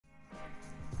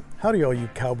Howdy all you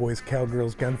cowboys,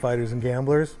 cowgirls, gunfighters, and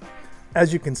gamblers.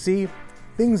 As you can see,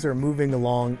 things are moving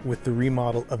along with the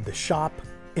remodel of the shop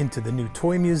into the new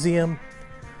toy museum.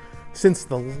 Since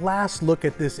the last look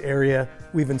at this area,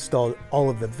 we've installed all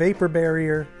of the vapor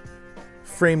barrier,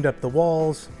 framed up the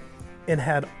walls, and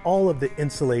had all of the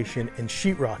insulation and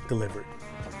sheetrock delivered.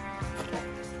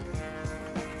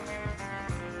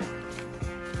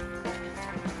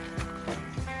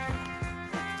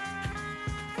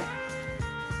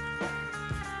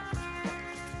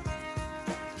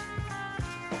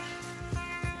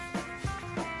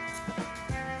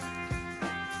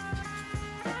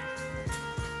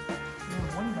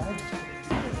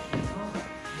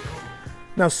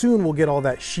 Now soon we'll get all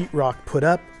that sheetrock put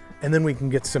up, and then we can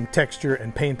get some texture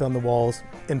and paint on the walls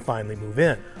and finally move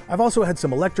in. I've also had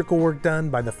some electrical work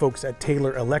done by the folks at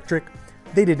Taylor Electric.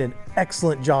 They did an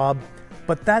excellent job,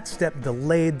 but that step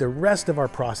delayed the rest of our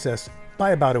process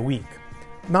by about a week.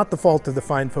 Not the fault of the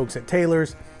fine folks at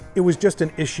Taylor's, it was just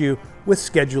an issue with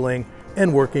scheduling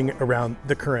and working around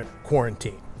the current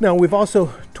quarantine. Now we've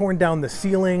also torn down the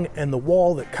ceiling and the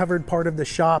wall that covered part of the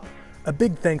shop. A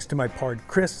big thanks to my pard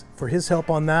Chris for his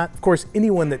help on that. Of course,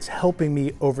 anyone that's helping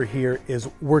me over here is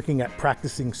working at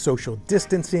practicing social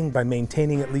distancing by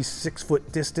maintaining at least 6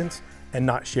 foot distance and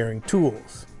not sharing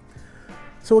tools.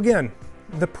 So again,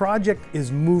 the project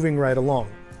is moving right along.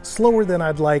 Slower than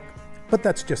I'd like, but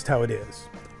that's just how it is.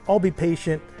 I'll be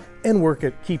patient and work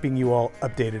at keeping you all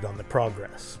updated on the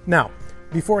progress. Now,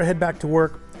 before I head back to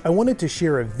work, I wanted to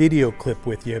share a video clip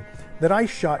with you that I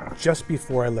shot just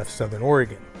before I left Southern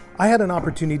Oregon. I had an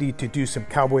opportunity to do some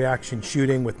cowboy action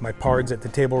shooting with my pards at the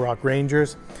Table Rock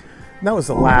Rangers. And that was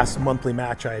the last monthly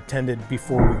match I attended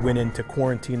before we went into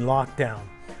quarantine lockdown.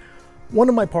 One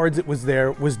of my pards that was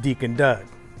there was Deacon Doug.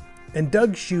 And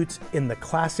Doug shoots in the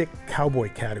classic cowboy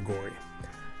category.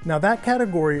 Now that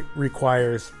category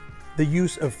requires the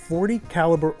use of .40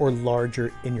 caliber or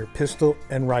larger in your pistol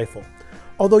and rifle,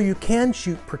 although you can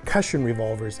shoot percussion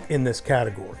revolvers in this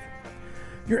category.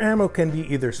 Your ammo can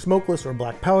be either smokeless or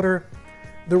black powder.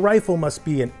 The rifle must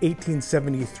be an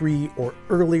 1873 or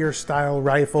earlier style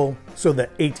rifle, so the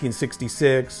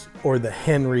 1866 or the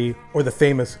Henry or the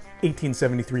famous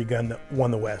 1873 gun that won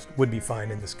the West would be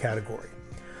fine in this category.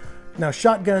 Now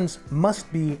shotguns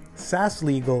must be SAS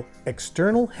legal,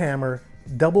 external hammer,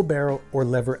 double barrel, or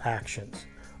lever actions.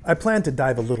 I plan to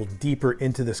dive a little deeper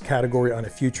into this category on a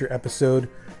future episode.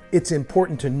 It's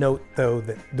important to note though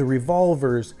that the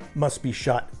revolvers must be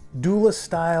shot duelist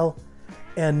style,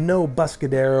 and no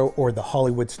Buscadero or the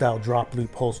Hollywood style drop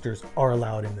loop holsters are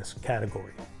allowed in this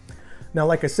category. Now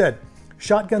like I said,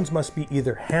 shotguns must be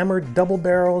either hammered double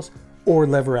barrels or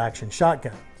lever action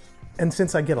shotguns. And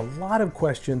since I get a lot of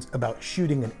questions about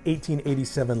shooting an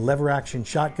 1887 lever action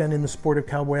shotgun in the sport of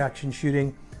cowboy action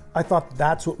shooting, I thought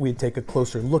that's what we'd take a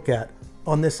closer look at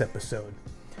on this episode.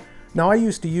 Now I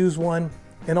used to use one,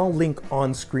 and I'll link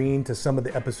on screen to some of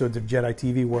the episodes of Jedi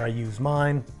TV where I use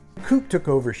mine. Coop took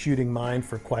over shooting mine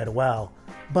for quite a while,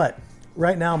 but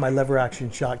right now my lever action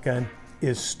shotgun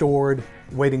is stored,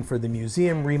 waiting for the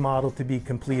museum remodel to be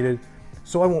completed,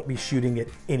 so I won't be shooting it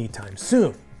anytime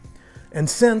soon. And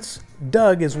since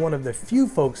Doug is one of the few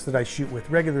folks that I shoot with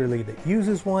regularly that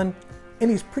uses one, and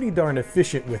he's pretty darn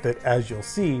efficient with it, as you'll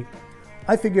see,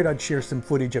 I figured I'd share some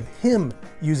footage of him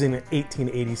using an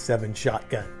 1887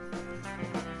 shotgun.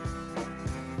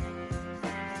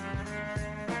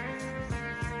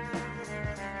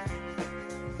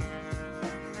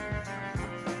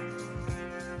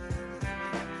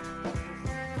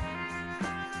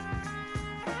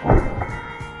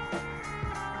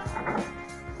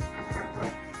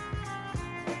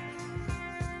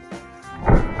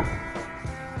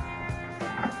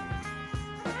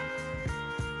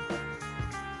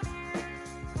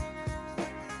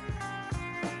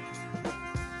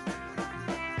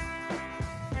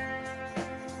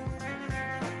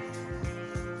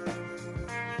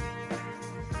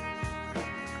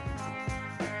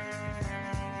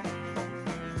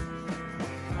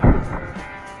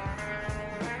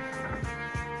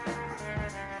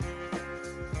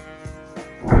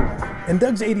 And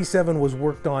Doug's 87 was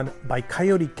worked on by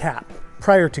Coyote Cap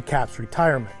prior to Cap's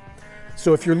retirement.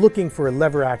 So if you're looking for a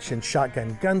lever action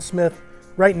shotgun gunsmith,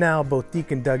 right now both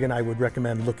Deacon Doug and I would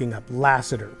recommend looking up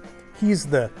Lassiter. He's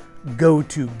the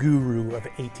go-to guru of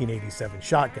 1887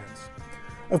 shotguns.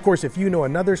 Of course, if you know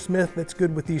another smith that's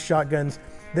good with these shotguns,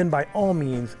 then by all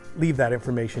means leave that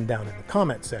information down in the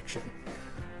comment section.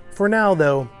 For now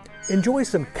though, enjoy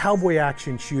some cowboy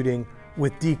action shooting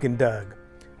with Deacon Doug.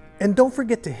 And don't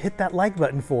forget to hit that like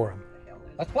button for him.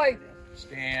 Let's play.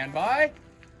 Stand by.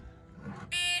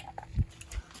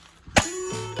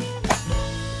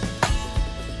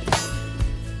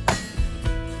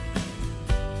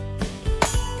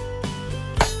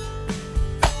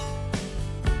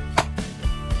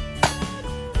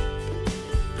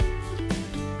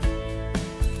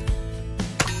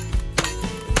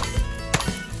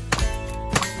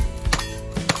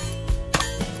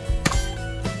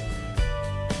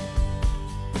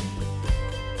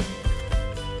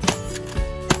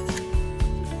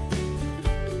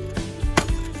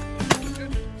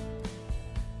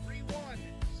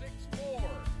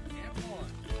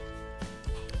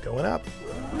 going up.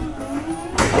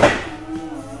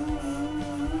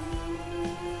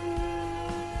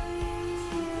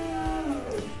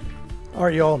 All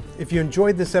right, y'all, if you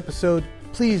enjoyed this episode,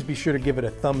 please be sure to give it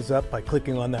a thumbs up by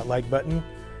clicking on that like button.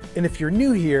 And if you're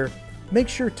new here, make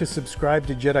sure to subscribe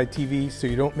to Jedi TV so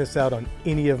you don't miss out on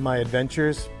any of my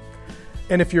adventures.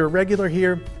 And if you're a regular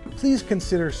here, please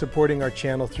consider supporting our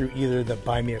channel through either the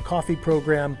Buy Me a Coffee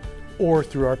program or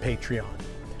through our Patreon.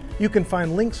 You can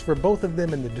find links for both of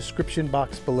them in the description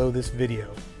box below this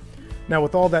video. Now,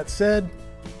 with all that said,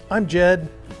 I'm Jed.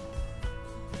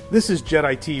 This is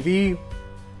Jedi TV.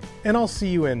 And I'll see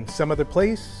you in some other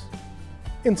place,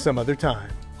 in some other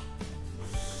time.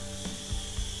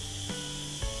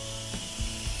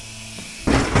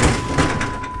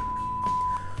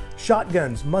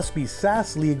 Shotguns must be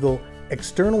SAS legal,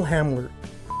 external handler.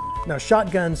 Now,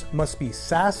 shotguns must be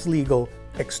SAS legal,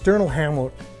 external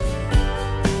handler.